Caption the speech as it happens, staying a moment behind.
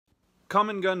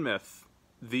Common gun myth.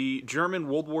 The German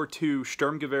World War II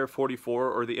Sturmgewehr 44,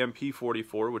 or the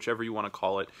MP44, whichever you want to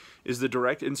call it, is the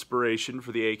direct inspiration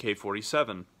for the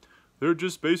AK47. They're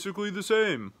just basically the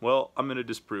same. Well, I'm going to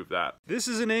disprove that. This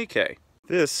is an AK.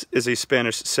 This is a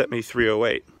Spanish Setme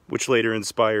 308, which later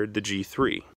inspired the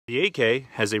G3. The AK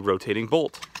has a rotating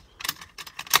bolt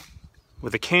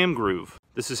with a cam groove.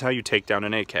 This is how you take down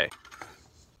an AK.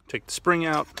 Take the spring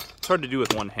out. It's hard to do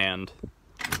with one hand.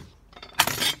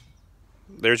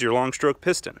 There's your long stroke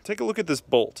piston. Take a look at this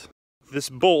bolt. This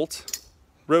bolt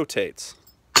rotates.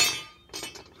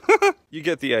 You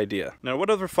get the idea. Now,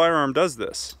 what other firearm does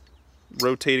this?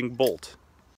 Rotating bolt.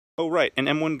 Oh right, an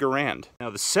M1 Garand. Now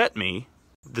the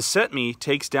Setme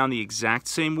takes down the exact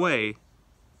same way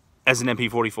as an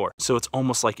MP44. So it's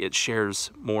almost like it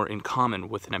shares more in common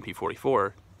with an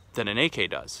MP44 than an AK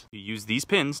does. You use these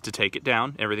pins to take it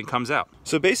down, everything comes out.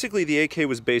 So basically the AK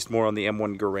was based more on the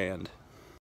M1 Garand